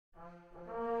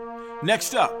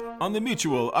Next up on the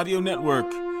Mutual Audio Network,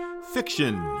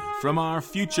 Fiction from Our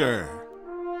Future.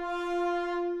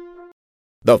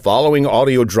 The following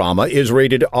audio drama is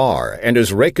rated R and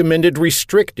is recommended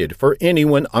restricted for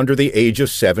anyone under the age of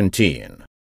 17.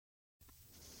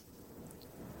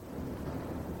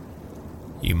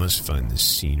 You must find this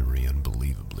scenery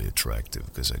unbelievably attractive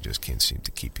because I just can't seem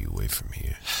to keep you away from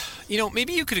here. You know,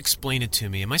 maybe you could explain it to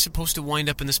me. Am I supposed to wind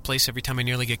up in this place every time I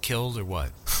nearly get killed, or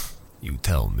what? You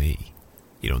tell me.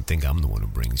 You don't think I'm the one who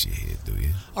brings you here, do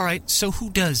you? All right, so who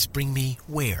does bring me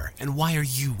where? And why are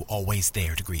you always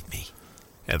there to greet me?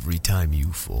 Every time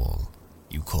you fall,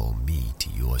 you call me to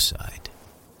your side.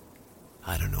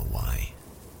 I don't know why.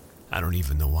 I don't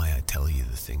even know why I tell you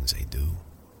the things I do.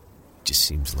 It just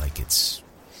seems like it's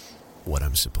what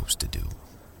I'm supposed to do.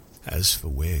 As for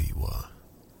where you are,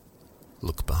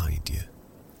 look behind you,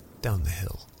 down the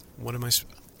hill. What am I...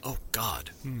 Oh, God.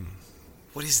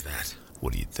 What is that?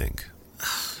 What do you think?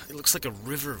 It looks like a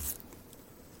river of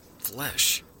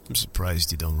flesh. I'm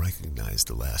surprised you don't recognize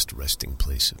the last resting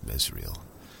place of Mesriel.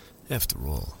 After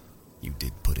all, you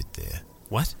did put it there.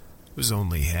 What? It was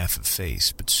only half a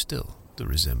face, but still, the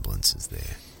resemblance is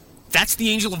there. That's the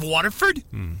Angel of Waterford?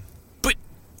 But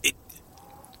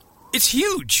it's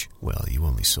huge. Well, you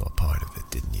only saw part of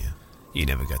it, didn't you? You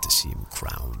never got to see him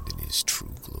crowned in his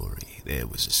true glory. There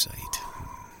was a sight.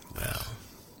 Well,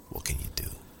 what can you do?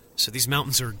 So these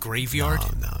mountains are a graveyard?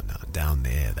 No. Down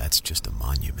there, that's just a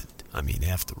monument. I mean,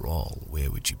 after all, where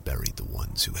would you bury the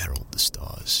ones who herald the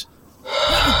stars?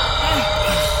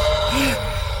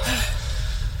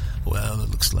 Well, it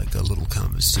looks like our little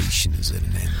conversation is at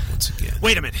an end once again.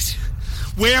 Wait a minute.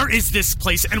 Where is this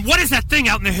place, and what is that thing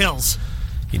out in the hills?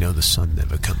 You know, the sun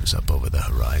never comes up over the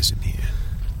horizon here.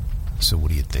 So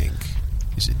what do you think?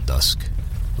 Is it dusk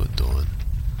or dawn?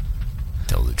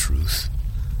 Tell the truth.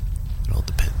 It all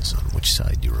depends on which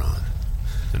side you're on.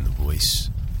 And the voice,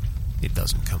 it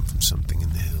doesn't come from something in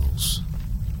the hills.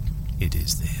 It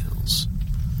is the hills.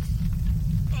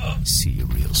 See you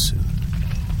real soon.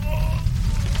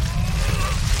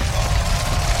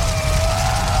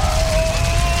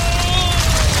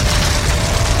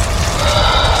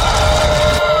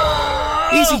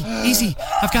 Easy.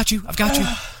 I've got you.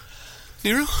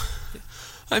 Nero?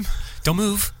 Don't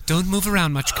move. Don't move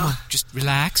around much. Come on, just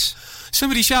relax.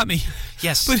 Somebody shot me.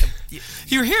 Yes. But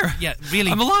you're here. Yeah,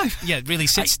 really. I'm alive. Yeah, really,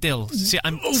 sit still.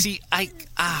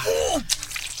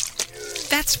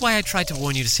 That's why I tried to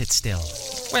warn you to sit still.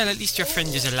 Well, at least your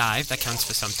friend is alive. That counts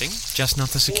for something. Just not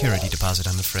the security deposit,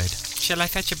 I'm afraid. Shall I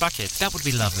fetch a bucket? That would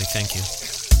be lovely, thank you.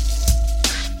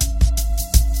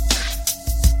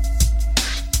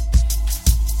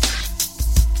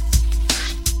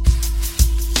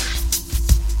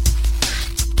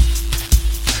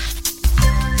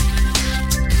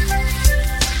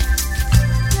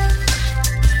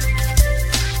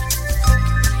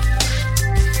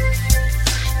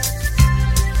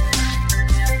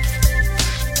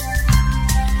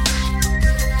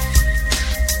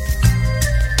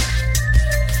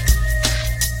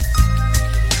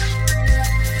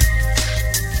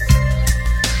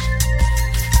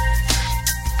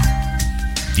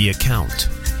 The Account,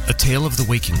 A Tale of the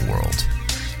Waking World,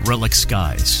 Relic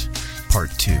Skies,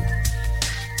 Part 2.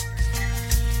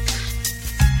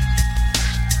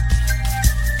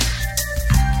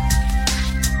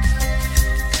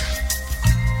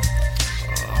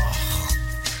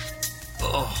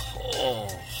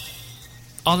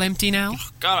 All empty now?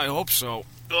 God, I hope so.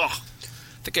 Ugh.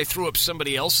 I think I threw up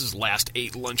somebody else's last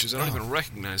 8 lunches. I don't even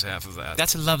recognize half of that.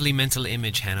 That's a lovely mental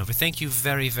image, Hanover. Thank you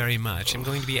very, very much. I'm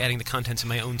going to be adding the contents of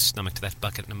my own stomach to that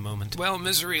bucket in a moment. Well,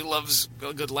 misery loves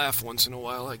a good laugh once in a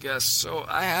while, I guess. So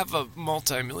I have a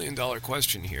multi-million-dollar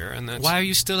question here, and that's... Why are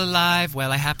you still alive?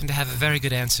 Well, I happen to have a very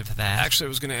good answer for that. Actually, I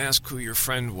was going to ask who your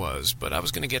friend was, but I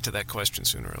was going to get to that question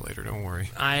sooner or later. Don't worry.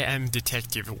 I am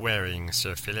Detective Waring,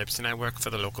 Sir Phillips, and I work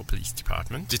for the local police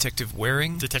department. Detective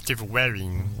Waring? Detective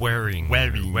Waring. Waring.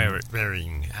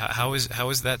 How is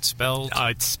that spelled?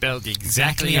 It's spelled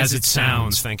exactly as it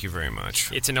sounds. Thank you very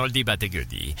much. It's an oldie but a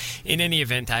goodie. In any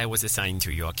event, I was assigned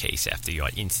to your case after your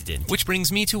incident. Which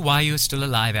brings me to why you're still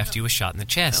alive after you were shot in the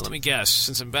chest. Now, let me guess.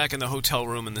 Since I'm back in the hotel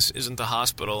room and this isn't the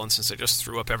hospital, and since I just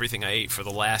threw up everything I ate for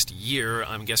the last year,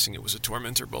 I'm guessing it was a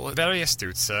tormentor bullet. Very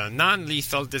astute, sir.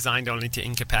 Non-lethal, designed only to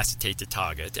incapacitate the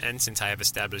target. And since I have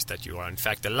established that you are in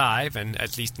fact alive, and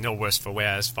at least no worse for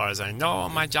wear as far as I know,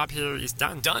 my job here is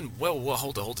Done. Well,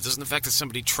 hold it. Doesn't the fact that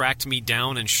somebody tracked me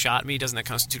down and shot me, doesn't that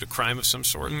constitute a crime of some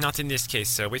sort? Not in this case,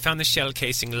 sir. We found the shell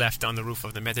casing left on the roof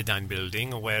of the Metadyne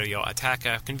building, where your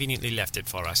attacker conveniently left it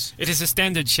for us. It is a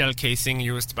standard shell casing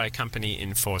used by company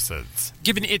enforcers.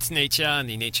 Given its nature and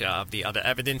the nature of the other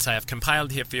evidence I have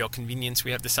compiled here for your convenience,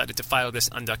 we have decided to file this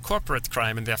under corporate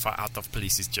crime and therefore out of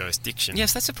police's jurisdiction.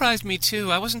 Yes, that surprised me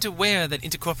too. I wasn't aware that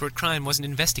intercorporate crime wasn't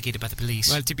investigated by the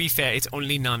police. Well, to be fair, it's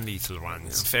only non-lethal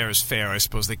ones. Fair is fair. I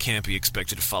suppose they can't be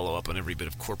expected to follow up on every bit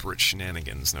of corporate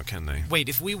shenanigans, now can they? Wait,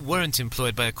 if we weren't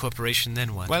employed by a corporation,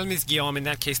 then what? Well, Miss Guillaume, in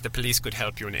that case, the police could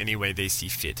help you in any way they see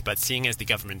fit. But seeing as the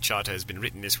government charter has been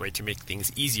written this way to make things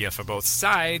easier for both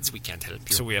sides, we can't help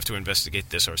you. So we have to investigate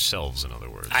this ourselves, in other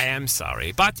words. I am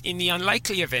sorry, but in the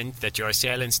unlikely event that your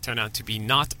assailants turn out to be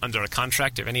not under a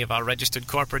contract of any of our registered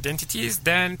corporate entities,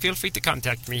 then feel free to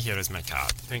contact me. Here is my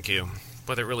card. Thank you.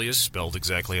 But it really is spelled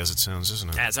exactly as it sounds, isn't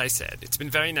it? As I said, it's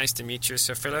been very nice to meet you,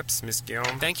 Sir Phillips, Miss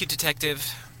Guillaume. Thank you,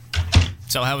 Detective.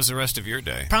 So how was the rest of your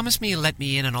day? Promise me you'll let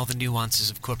me in on all the nuances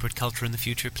of corporate culture in the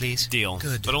future, please. Deal.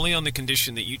 Good. But only on the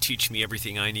condition that you teach me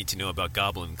everything I need to know about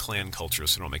goblin clan culture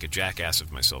so I don't make a jackass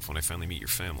of myself when I finally meet your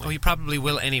family. Oh, you probably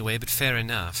will anyway, but fair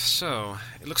enough. So,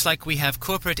 it looks like we have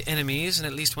corporate enemies, and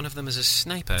at least one of them is a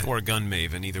sniper. Or a gun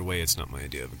maven. Either way, it's not my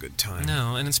idea of a good time.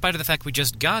 No, and in spite of the fact we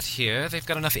just got here, they've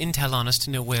got enough intel on us to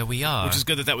know where we are. Which is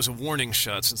good that was a warning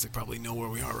shot, since they probably know where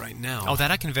we are right now. Oh,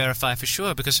 that I can verify for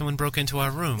sure, because someone broke into our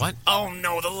room. What? Oh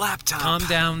no, the laptop! Calm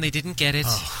down, they didn't get it.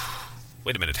 Oh.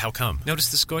 Wait a minute, how come?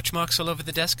 Notice the scorch marks all over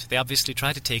the desk? They obviously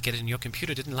tried to take it, and your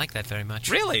computer didn't like that very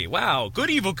much. Really? Wow. Good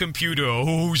evil computer.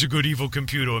 Oh, who's a good evil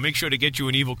computer? Make sure to get you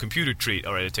an evil computer treat.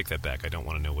 All right, I take that back. I don't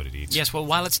want to know what it eats. Yes, well,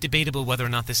 while it's debatable whether or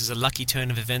not this is a lucky turn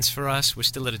of events for us, we're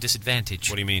still at a disadvantage.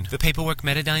 What do you mean? The paperwork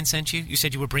Metadyne sent you? You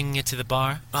said you were bringing it to the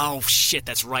bar? Oh, shit,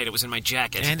 that's right. It was in my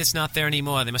jacket. And it's not there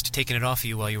anymore. They must have taken it off of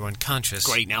you while you were unconscious.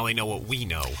 Great, now they know what we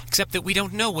know. Except that we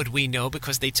don't know what we know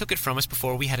because they took it from us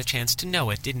before we had a chance to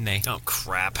know it, didn't they? Oh,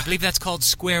 crap. I believe that's called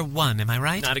square one, am I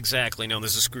right? Not exactly. No,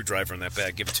 there's a screwdriver in that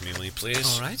bag. Give it to me, will you,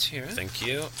 please? All right, here. Thank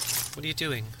you. What are you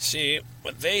doing? See,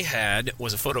 what they had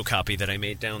was a photocopy that I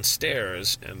made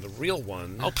downstairs, and the real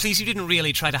one... Oh, please, you didn't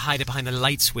really try to hide it behind the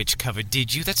light switch cover,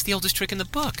 did you? That's the oldest trick in the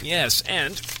book. Yes,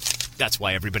 and that's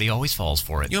why everybody always falls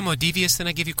for it. You're more devious than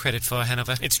I give you credit for,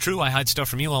 Hanover. It's true, I hide stuff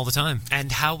from you all the time.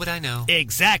 And how would I know?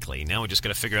 Exactly. Now we just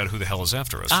gotta figure out who the hell is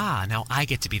after us. Ah, now I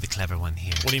get to be the clever one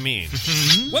here. What do you mean?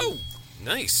 Whoa!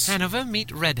 Nice. Hanover,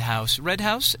 meet Red House. Red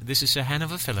House, this is Sir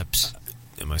Hanover Phillips.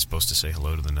 Am I supposed to say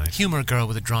hello to the knife? Humor a girl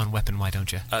with a drawn weapon, why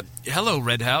don't you? Hello,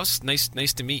 Red House. Nice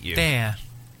to meet you. There.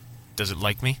 Does it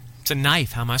like me? It's a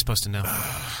knife. How am I supposed to know?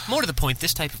 More to the point,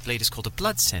 this type of blade is called a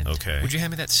blood scent. Okay. Would you hand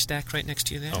me that stack right next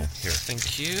to you there? Oh, here.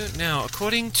 Thank you. Now,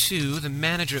 according to the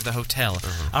manager of the hotel,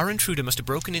 our intruder must have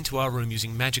broken into our room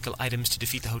using magical items to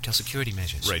defeat the hotel security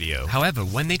measures. Radio. However,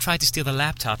 when they tried to steal the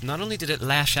laptop, not only did it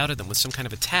lash out at them with some kind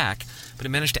of attack, but it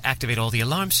managed to activate all the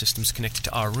alarm systems connected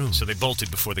to our room. So they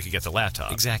bolted before they could get the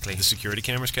laptop. Exactly. Did the security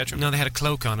cameras catch them? No, they had a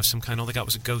cloak on of some kind. All they got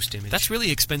was a ghost image. That's really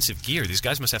expensive gear. These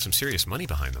guys must have some serious money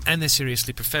behind them. And they're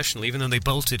seriously professional. Even though they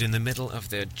bolted in the middle of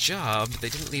their job, they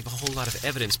didn't leave a whole lot of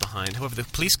evidence behind. However, the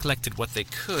police collected what they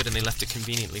could, and they left it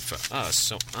conveniently for us.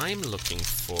 So I'm looking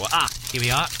for... here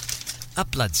we are. A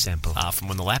blood sample. From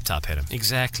when the laptop hit him.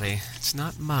 Exactly. It's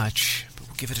not much, but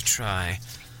we'll give it a try.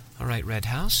 All right, Red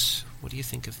House, what do you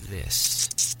think of this?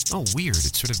 Oh, weird.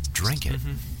 It sort of drank it.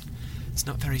 It's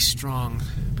not very strong,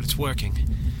 but it's working.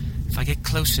 If I get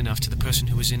close enough to the person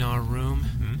who was in our room,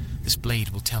 this blade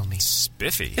will tell me.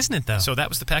 Spiffy. Isn't it, though? So that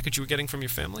was the package you were getting from your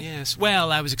family? Yes. Well,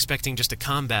 I was expecting just a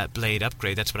combat blade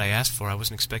upgrade. That's what I asked for. I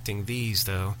wasn't expecting these,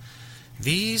 though.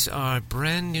 These are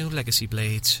brand new legacy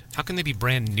blades. How can they be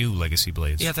brand new legacy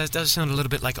blades? Yeah, that does sound a little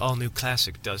bit like all new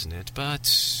classic, doesn't it?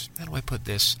 But how do I put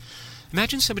this?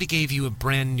 Imagine somebody gave you a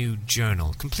brand new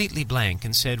journal, completely blank,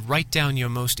 and said, write down your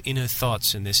most inner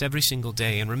thoughts in this every single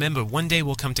day, and remember, one day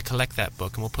we'll come to collect that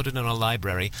book, and we'll put it in our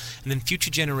library, and then future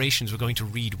generations are going to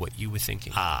read what you were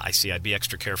thinking. I see. I'd be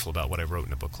extra careful about what I wrote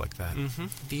in a book like that.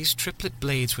 These triplet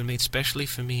blades were made specially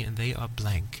for me, and they are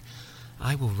blank.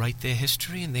 I will write their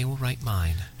history, and they will write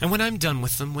mine. And when I'm done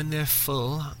with them, when they're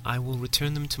full, I will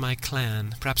return them to my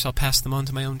clan. Perhaps I'll pass them on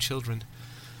to my own children.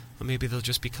 Or maybe they'll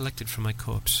just be collected from my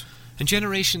corpse. And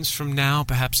generations from now,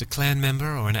 perhaps a clan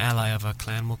member or an ally of our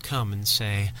clan will come and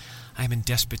say, I am in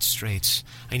desperate straits.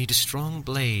 I need a strong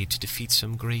blade to defeat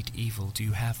some great evil. Do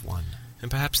you have one?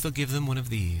 And perhaps they'll give them one of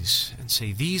these and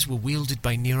say, these were wielded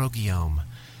by Nero Guillaume,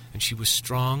 and she was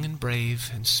strong and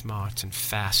brave and smart and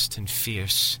fast and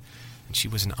fierce, and she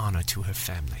was an honor to her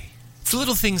family. It's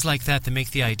little things like that that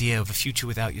make the idea of a future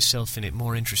without yourself in it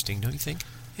more interesting, don't you think?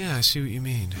 Yeah, I see what you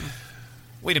mean.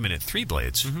 Wait a minute, 3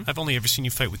 blades? Mm-hmm. I've only ever seen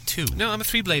you fight with 2. No, I'm a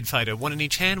 3-blade fighter, one in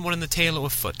each hand, one in the tail or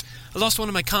foot. I lost one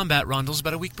of my combat rondels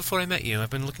about a week before I met you.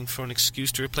 I've been looking for an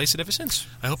excuse to replace it ever since.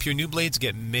 I hope your new blades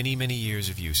get many, many years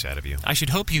of use out of you. I should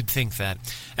hope you'd think that.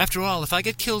 After all, if I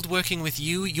get killed working with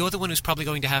you, you're the one who's probably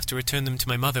going to have to return them to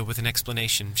my mother with an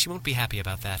explanation. She won't be happy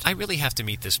about that. I really have to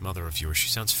meet this mother of yours. She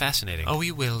sounds fascinating. Oh,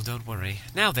 you will, don't worry.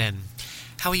 Now then,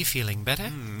 how are you feeling? Better?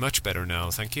 Much better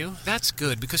now, thank you. That's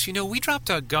good, because, we dropped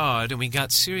our guard and we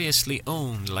got seriously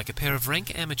owned like a pair of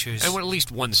rank amateurs. And we're at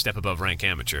least one step above rank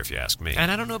amateur, if you ask me.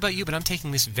 And I don't know about you, but I'm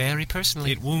taking this very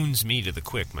personally. It wounds me to the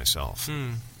quick myself.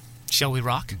 Shall we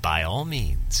rock? By all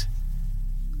means.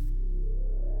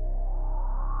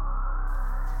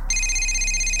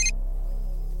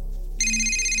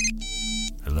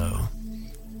 Hello?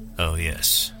 Oh,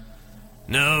 yes.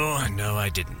 No, I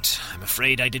didn't. I'm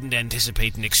afraid I didn't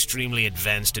anticipate an extremely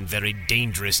advanced and very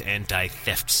dangerous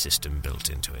anti-theft system built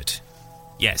into it.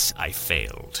 Yes, I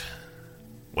failed.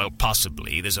 Well,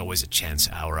 possibly. There's always a chance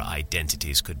our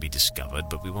identities could be discovered,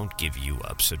 but we won't give you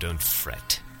up, so don't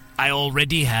fret. I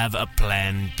already have a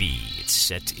plan B. It's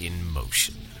set in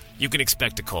motion. You can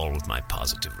expect a call with my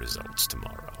positive results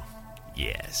tomorrow.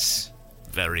 Yes.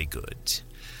 Very good.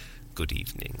 Good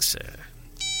evening, sir.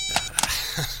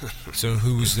 So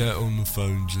who was that on the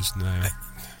phone just now?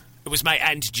 It was my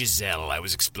Aunt Giselle. I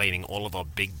was explaining all of our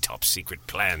big top-secret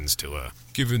plans to her.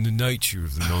 Given the nature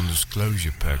of the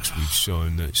non-disclosure pacts we've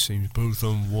signed, that seems both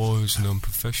unwise and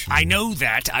unprofessional. I know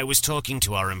that. I was talking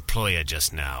to our employer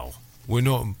just now. We're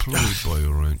not employed by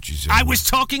your Aunt Giselle. I was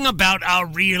talking about our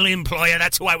real employer.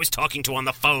 That's who I was talking to on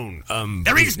the phone.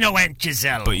 There is no Aunt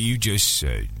Giselle. But you just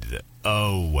said that...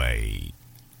 Oh, wait.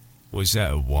 Was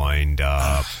that a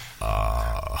wind-up?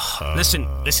 Listen,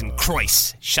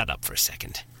 Croyce. Shut up for a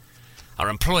second. Our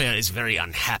employer is very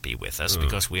unhappy with us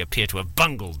because we appear to have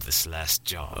bungled this last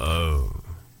job. Oh.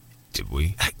 Did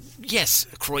we? Yes,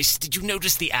 Croyce, did you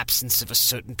notice the absence of a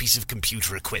certain piece of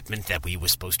computer equipment that we were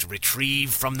supposed to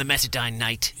retrieve from the Metadine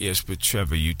Knight? Yes, but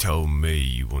Trevor, you told me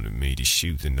you wanted me to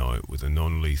shoot the knight with a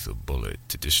non-lethal bullet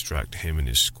to distract him and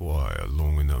his squire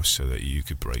long enough so that you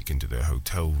could break into their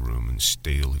hotel room and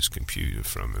steal his computer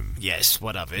from him. Yes,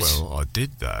 what of it? Well, I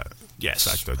did that. Yes.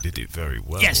 In fact, I did it very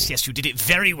well. Yes, you did it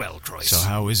very well, Croyce. So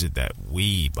how is it that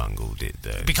we bungled it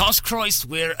then? Because, Croyce,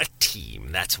 we're a team,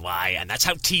 that's why, and that's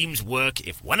how teams work.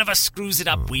 If one of us screws it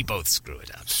up, we both screw it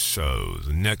up. So,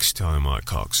 the next time I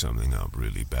cock something up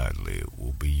really badly, it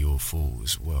will be your fault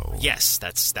as well. Yes,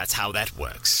 that's how that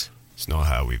works. It's not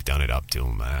how we've done it up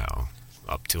till now.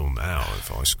 Up till now,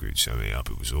 if I screwed something up,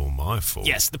 it was all my fault.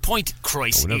 Yes, the point,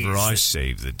 Croyce, whenever I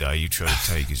save the day, you try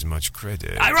to take as much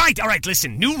credit. All right,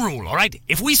 listen, new rule, all right?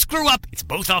 If we screw up, it's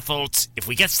both our faults. If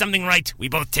we get something right, we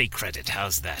both take credit.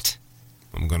 How's that?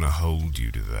 I'm gonna hold you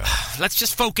to that. Let's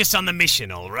just focus on the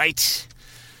mission, all right?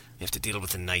 We have to deal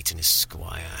with the knight and his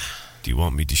squire. Do you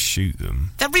want me to shoot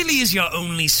them? That really is your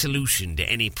only solution to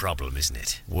any problem, isn't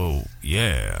it? Well,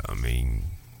 yeah, I mean,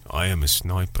 I am a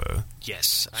sniper.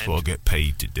 Yes. That's what I get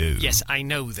paid to do. Yes, I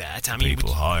know that. I mean,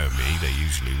 people hire me, they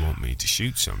usually want me to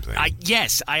shoot something.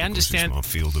 Yes, I understand. It's my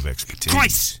field of expertise.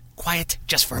 Croyce! Quiet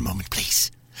just for a moment, please.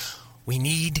 We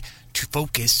need to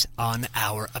focus on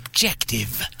our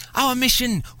objective. Our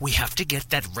mission, we have to get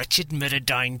that wretched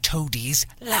Metadine Toadie's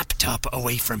laptop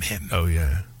away from him. Oh,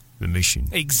 yeah. The mission.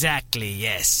 Exactly,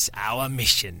 yes. Our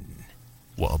mission.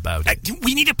 What about it?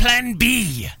 We need a plan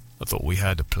B. I thought we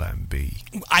had a plan B.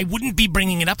 I wouldn't be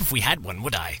bringing it up if we had one,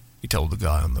 would I? You told the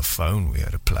guy on the phone we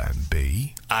had a plan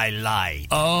B. I lied.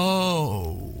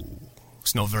 Oh.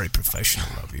 It's not very professional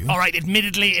of you. All right,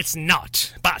 admittedly, it's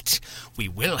not. But we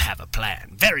will have a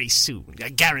plan very soon. I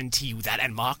guarantee you that,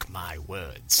 and mark my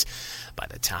words. By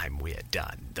the time we're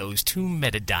done, those 2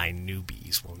 Metadine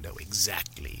newbies will know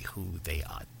exactly who they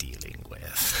are dealing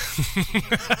with.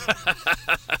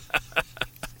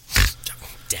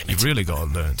 Damn it. You've really got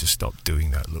to learn to stop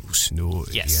doing that little snort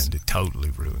at the end. It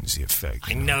totally ruins the effect.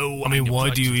 I know. I mean, why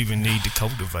do you even need to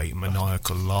cultivate a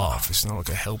maniacal laugh? It's not like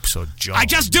it helps our job. I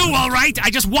just do, all right? I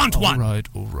just want one.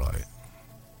 All right.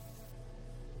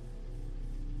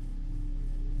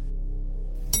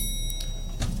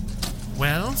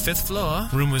 Well, 5th floor.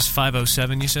 Room was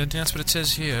 507, you said? That's what it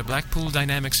says here. Blackpool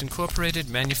Dynamics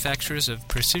Incorporated, manufacturers of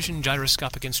precision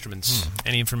gyroscopic instruments.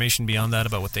 Any information beyond that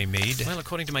about what they made? Well,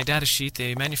 according to my data sheet,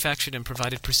 they manufactured and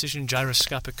provided precision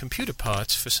gyroscopic computer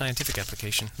parts for scientific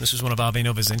application. This was one of Ave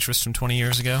Nova's interests from 20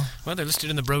 years ago? Well, they're listed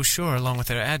in the brochure along with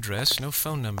their address. No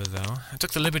phone number, though. I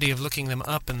took the liberty of looking them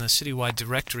up in the citywide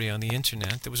directory on the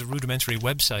internet. There was a rudimentary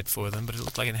website for them, but it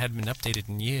looked like it hadn't been updated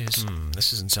in years.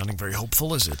 This isn't sounding very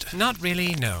hopeful, is it? Not really,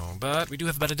 know, but we do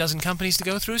have about a dozen companies to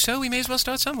go through, so we may as well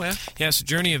start somewhere. Yes, a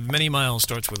journey of many miles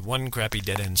starts with one crappy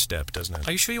dead-end step, doesn't it?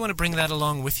 Are you sure you want to bring that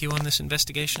along with you on this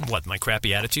investigation? What, my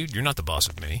crappy attitude? You're not the boss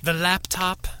of me. The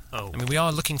laptop? Oh. I mean, we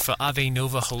are looking for Ave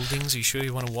Nova Holdings. Are you sure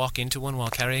you want to walk into one while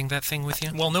carrying that thing with you?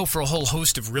 Well, no, for a whole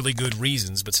host of really good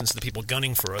reasons, but since the people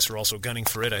gunning for us are also gunning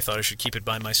for it, I thought I should keep it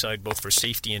by my side both for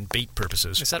safety and bait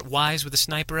purposes. Is that wise with a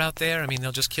sniper out there? I mean,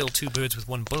 they'll just kill two birds with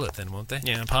one bullet then, won't they?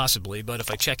 Yeah, possibly, but if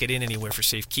I check it in anywhere for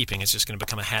safekeeping, it's just going to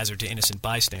become a hazard to innocent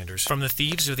bystanders. From the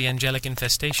thieves or the angelic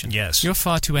infestation? Yes. You're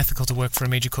far too ethical to work for a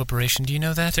major corporation, do you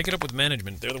know that? Take it up with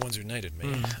management. They're the ones who knighted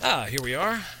me. Ah, here we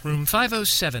are. Room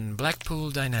 507,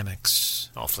 Blackpool Dynamics.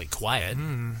 Awfully quiet.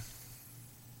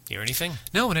 Hear anything?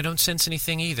 No, and I don't sense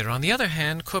anything either. On the other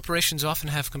hand, corporations often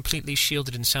have completely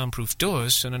shielded and soundproof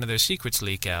doors so none of their secrets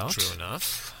leak out. True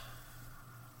enough.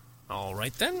 All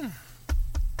right, then.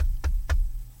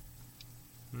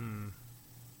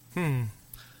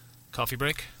 Coffee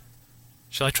break?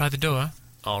 Shall I try the door?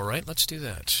 All right, let's do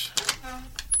that.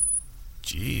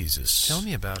 Jesus. Tell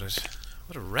me about it.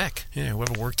 What a wreck. Yeah,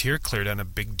 whoever worked here cleared out in a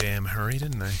big damn hurry,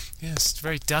 didn't they? Yes, it's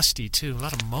very dusty, too. A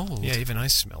lot of mold. Yeah, even I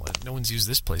smell it. No one's used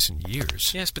this place in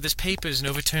years. Yes, but there's papers and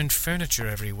overturned furniture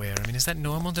everywhere. I mean, is that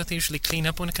normal? Don't they usually clean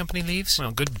up when a company leaves?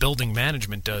 Well, good building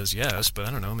management does, yes, but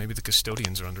I don't know, maybe the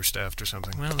custodians are understaffed or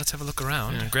something. Well, let's have a look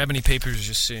around. Yeah, grab any papers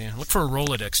you see. Look for a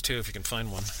Rolodex, too, if you can find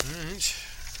one. All right.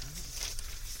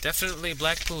 Definitely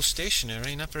Blackpool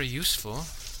stationery, not very useful.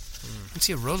 I can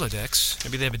see a Rolodex.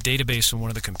 Maybe they have a database on one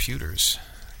of the computers.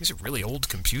 These are really old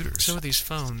computers. So are these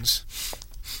phones.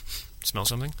 Smell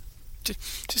something?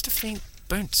 Just a faint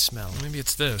burnt smell. Maybe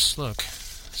it's this. Look.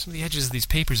 Some of the edges of these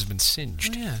papers have been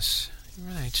singed. Oh, yes,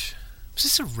 you're right. Was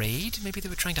this a raid? Maybe they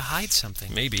were trying to hide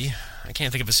something. Maybe. I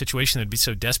can't think of a situation that would be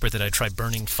so desperate that I'd try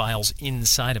burning files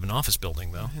inside of an office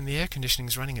building, though. And the air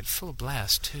conditioning's running at full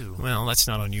blast, too. Well, that's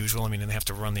not unusual. I mean, they have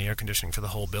to run the air conditioning for the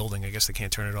whole building. I guess they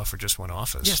can't turn it off for just one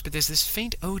office. Yes, but there's this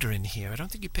faint odor in here. I don't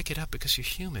think you pick it up because you're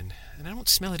human. And I don't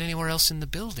smell it anywhere else in the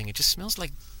building. It just smells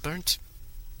like burnt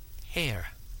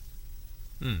hair.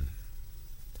 Hmm.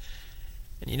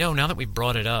 And you know, now that we've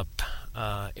brought it up,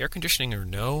 air conditioning or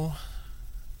no,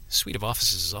 the suite of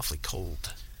offices is awfully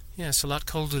cold. Yes, a lot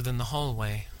colder than the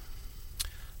hallway.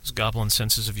 Those goblin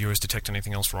senses of yours detect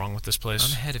anything else wrong with this place?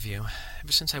 I'm ahead of you.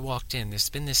 Ever since I walked in, there's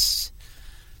been this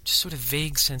just sort of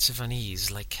vague sense of unease,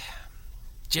 like...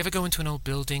 Do you ever go into an old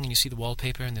building and you see the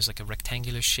wallpaper and there's like a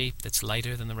rectangular shape that's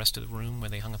lighter than the rest of the room where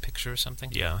they hung a picture or something?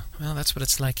 Yeah. Well, that's what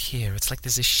it's like here. It's like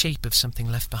there's a shape of something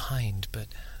left behind, but...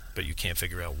 But you can't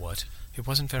figure out what? It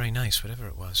wasn't very nice, whatever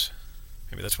it was.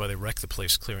 Maybe that's why they wrecked the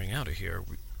place clearing out of here.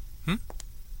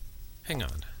 Hang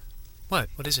on. What?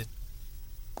 What is it?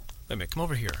 Wait a minute, come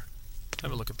over here.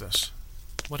 Have a look at this.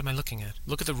 What am I looking at?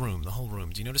 Look at the room, the whole room.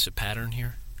 Do you notice a pattern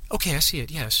here? Okay, I see it,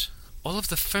 yes. All of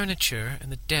the furniture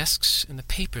and the desks and the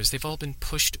papers, they've all been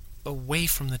pushed away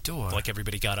from the door. Like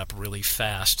everybody got up really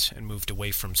fast and moved away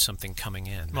from something coming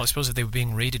in. Well, I suppose if they were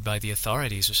being raided by the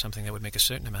authorities or something, that would make a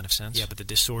certain amount of sense. Yeah, but the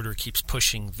disorder keeps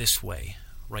pushing this way,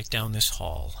 right down this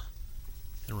hall,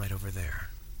 and right over there.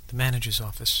 The manager's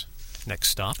office. Next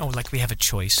stop. Oh, like we have a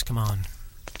choice. Come on.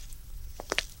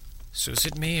 So is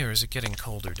it me, or is it getting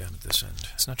colder down at this end?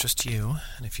 It's not just you,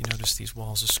 and if you notice these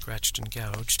walls are scratched and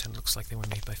gouged, and it looks like they were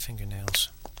made by fingernails.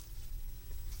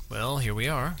 Well, here we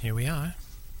are. Here we are.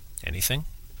 Anything?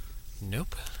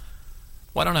 Nope.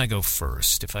 Why don't I go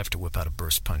first? If I have to whip out a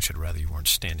burst punch, I'd rather you weren't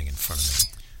standing in front of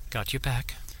me. Got your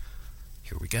back.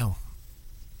 Here we go.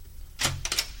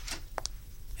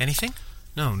 Anything?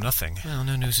 No, nothing. Well,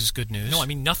 no news is good news. No, I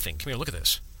mean nothing. Come here, look at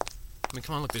this. I mean,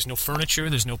 come on, look, there's no furniture,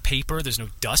 there's no paper, there's no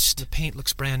dust. The paint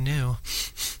looks brand new.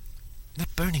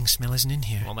 That burning smell isn't in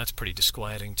here. Well, that's pretty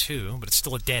disquieting, too, but it's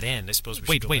still a dead end. I suppose we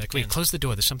should go back in. Close the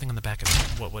door. There's something on the back of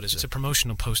it. What is it? It's a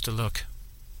promotional poster, look.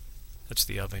 That's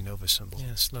the Ave Nova symbol.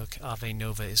 Yes, look, Ave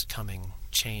Nova is coming.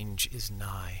 Change is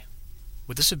nigh.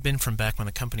 Would this have been from back when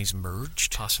the companies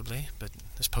merged? Possibly, but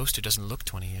this poster doesn't look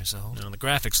 20 years old. No, the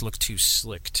graphics look too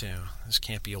slick, too. This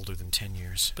can't be older than 10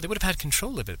 years. But they would have had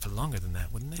control of it for longer than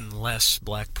that, wouldn't they? Unless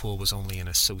Blackpool was only an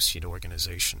associate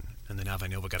organization, and then Ave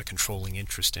Nova got a controlling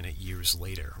interest in it years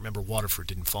later. Remember, Waterford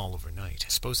didn't fall overnight. I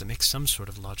suppose that makes some sort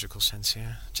of logical sense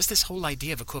here. Just this whole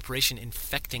idea of a corporation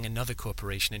infecting another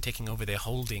corporation and taking over their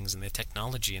holdings and their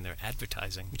technology and their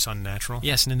advertising. It's unnatural?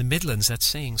 Yes, and in the Midlands, that's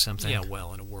saying something. Yeah,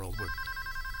 well, in a world where...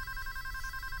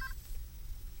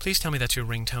 Please tell me that's your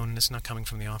ringtone and it's not coming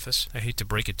from the office. I hate to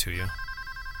break it to you.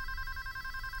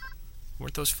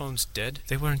 Weren't those phones dead?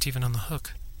 They weren't even on the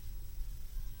hook.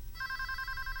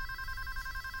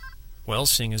 Well,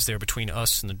 seeing as they're between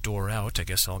us and the door out, I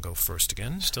guess I'll go first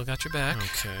again. Still got your back.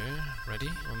 Okay, ready?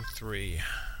 On 3.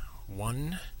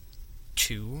 1,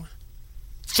 2,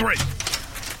 3.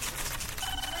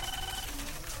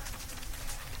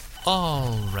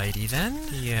 Alrighty then.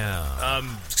 Yeah.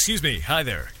 Excuse me. Hi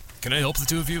there. Can I help the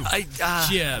two of you?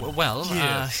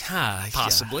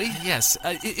 Possibly. Yes.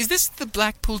 Is this the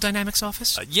Blackpool Dynamics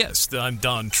office? Yes, I'm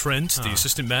Don Trent, the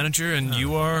assistant manager, and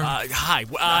you are... Hi.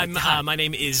 My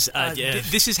name is...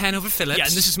 this is Hanover Phillips. Yeah,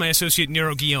 and this is my associate,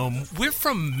 Nero Guillaume. We're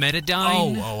from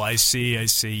Metadyne. Oh, I see,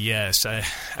 yes. I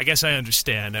guess I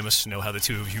understand. I must know how the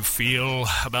two of you feel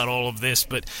about all of this,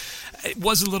 but it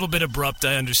was a little bit abrupt,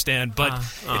 I understand, but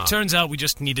it turns out we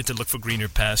just needed to look for greener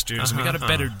pastures, and we got a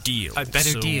better deal. A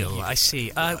better deal, I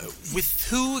see. With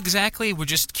who exactly? We're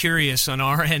just curious on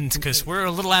our end, because we're a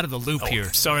little out of the loop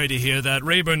here. Sorry to hear that.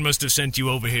 Rayburn must have sent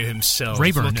you over here himself.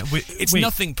 Rayburn? Look, it's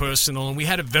nothing personal, and we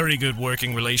had a very good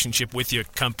working relationship with your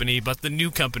company, but the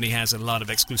new company has a lot of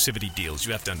exclusivity deals.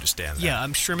 You have to understand that. Yeah,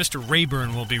 I'm sure Mr.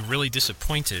 Rayburn will be really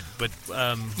disappointed, but,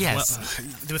 Yes. Well,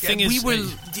 the thing is...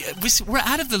 we're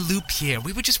out of the loop here.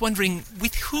 We were just wondering,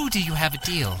 with who do you have a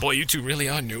deal? Boy, you two really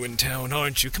are new in town,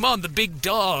 aren't you? Come on, the big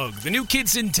dog. The new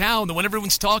kids in town, the one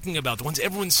everyone's talking about, the ones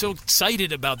everyone's so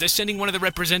excited about. They're sending one of the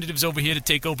representatives over here to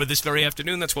take over this very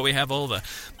afternoon. That's why we have all the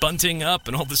bunting up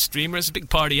and all the streamers. A big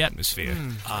party atmosphere.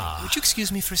 Would you excuse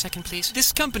me for a second, please?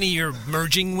 This company you're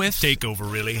merging with...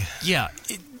 Takeover, really? Yeah,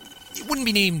 it wouldn't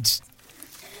be named...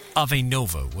 Ave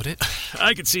Nova, would it?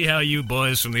 I could see how you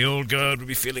boys from the old guard would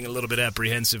be feeling a little bit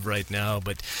apprehensive right now,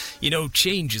 but,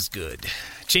 change is good.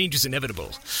 Change is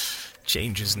inevitable.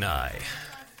 Change is nigh.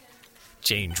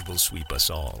 Change will sweep us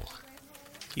all.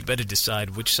 You'd better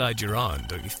decide which side you're on,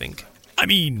 don't you think? I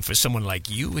mean, for someone like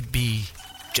you, it'd be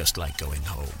just like going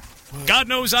home. God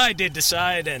knows I did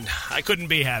decide, and I couldn't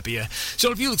be happier. So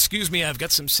if you'll excuse me, I've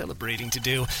got some celebrating to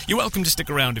do. You're welcome to stick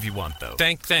around if you want, though.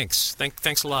 Thanks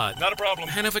a lot. Not a problem.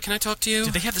 Hanover, can I talk to you?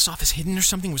 Did they have this office hidden or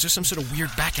something? Was there some sort of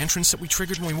weird back entrance that we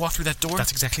triggered when we walked through that door?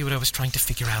 That's exactly what I was trying to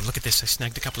figure out. Look at this. I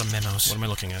snagged a couple of memos. What am I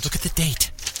looking at? Look at the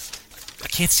date. I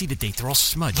can't see the date. They're all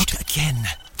smudged. Look again.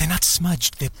 They're not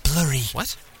smudged. They're blurry.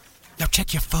 What? Now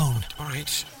check your phone. All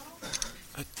right.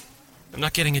 I'm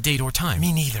not getting a date or time.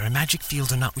 Me neither. A magic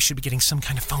field or not, we should be getting some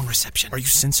kind of phone reception. Are you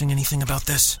sensing anything about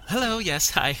this? Hello,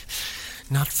 yes, hi.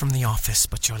 Not from the office,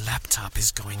 but your laptop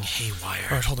is going haywire.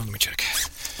 All right, hold on, let me check.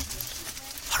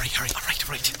 Hurry. All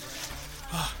right.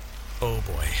 Oh,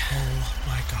 boy. Oh,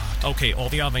 my God. Okay, all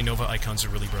the Ave Nova icons are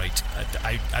really bright.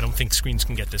 I don't think screens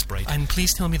can get this bright. And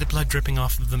please tell me the blood dripping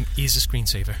off of them is a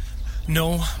screensaver.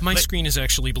 No, my screen is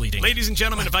actually bleeding. Ladies and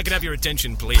gentlemen, if I could have your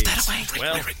attention, please. Put that away.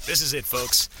 Well, this is it,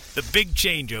 folks. The big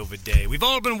changeover day. We've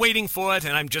all been waiting for it,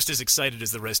 and I'm just as excited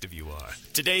as the rest of you are.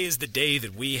 Today is the day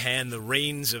that we hand the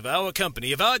reins of our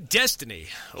company, of our destiny,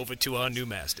 over to our new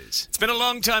masters. It's been a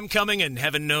long time coming, and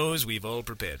heaven knows we've all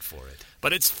prepared for it.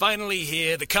 But it's finally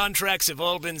here, the contracts have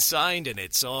all been signed, and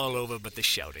it's all over but the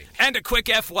shouting. And a quick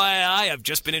FYI, I've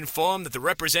just been informed that the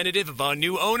representative of our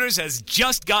new owners has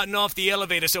just gotten off the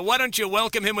elevator, so why don't you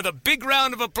welcome him with a big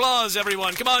round of applause,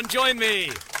 everyone? Come on, join me.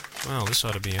 Well, this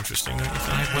ought to be interesting, don't you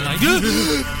think?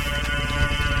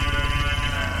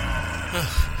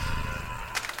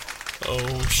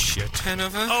 Oh, shit.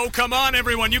 Hanover? Oh, come on,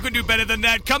 everyone. You can do better than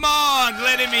that. Come on.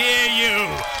 Let him hear you.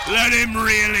 Let him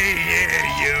really hear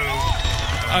you.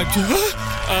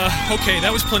 Okay,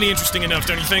 that was plenty interesting enough,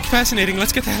 don't you think? Fascinating.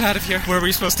 Let's get the hell out of here. Where are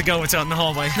we supposed to go? It's out in the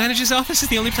hallway. Manager's office is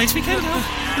the only place we can go.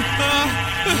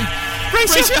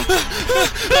 Brace you!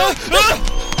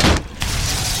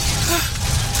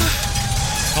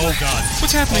 Oh, God.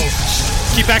 What's happening?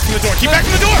 Oh. Keep back from the door. Keep back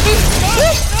from the door!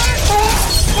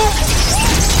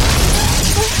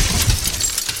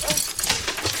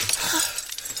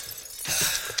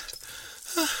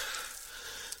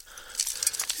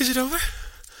 Is it over?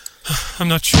 I'm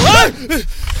not sure.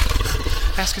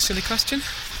 Ask a silly question.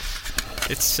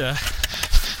 It's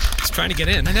trying to get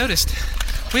in. I noticed.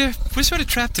 We're sort of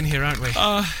trapped in here, aren't we?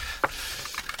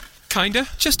 Kinda.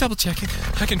 Just double checking.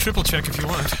 I can triple check if you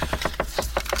want.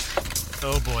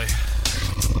 Oh, boy.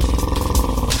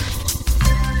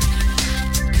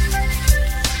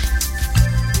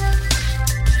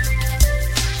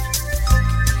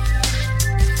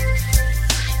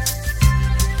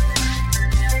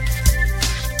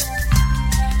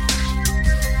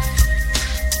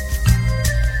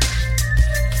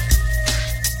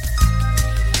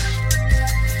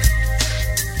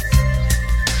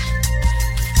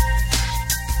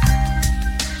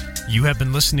 You have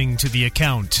been listening to The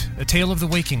Account, A Tale of the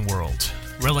Waking World,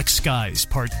 Relic Skies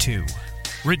Part 2.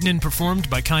 Written and performed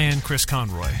by Cayenne Chris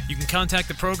Conroy. You can contact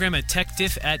the program at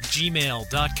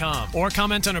techdiff@gmail.com or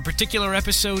comment on a particular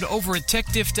episode over at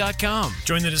techdiff.com.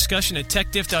 Join the discussion at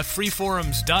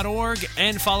techdiff.freeforums.org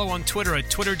and follow on Twitter at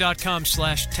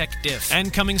twitter.com/techdiff.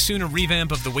 And coming soon, a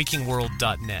revamp of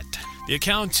thewakingworld.net. The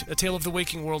account, A Tale of the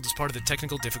Waking World, is part of the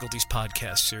Technical Difficulties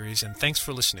podcast series, and thanks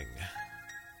for listening.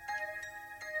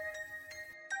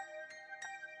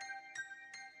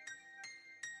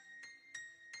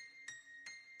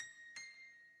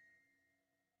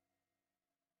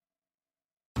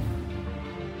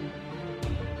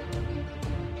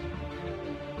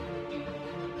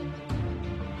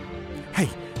 Hey,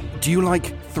 do you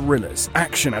like thrillers,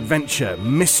 action, adventure,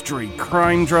 mystery,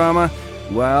 crime drama?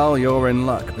 Well, you're in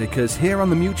luck, because here on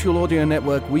the Mutual Audio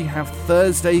Network we have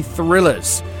Thursday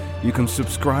Thrillers. You can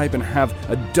subscribe and have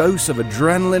a dose of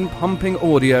adrenaline-pumping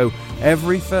audio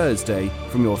every Thursday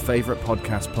from your favorite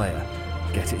podcast player.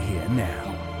 Get it here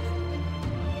now.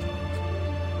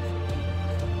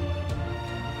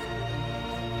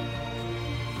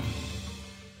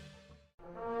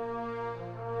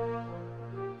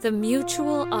 The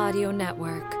Mutual Audio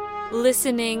Network.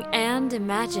 Listening and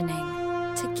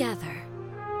imagining together.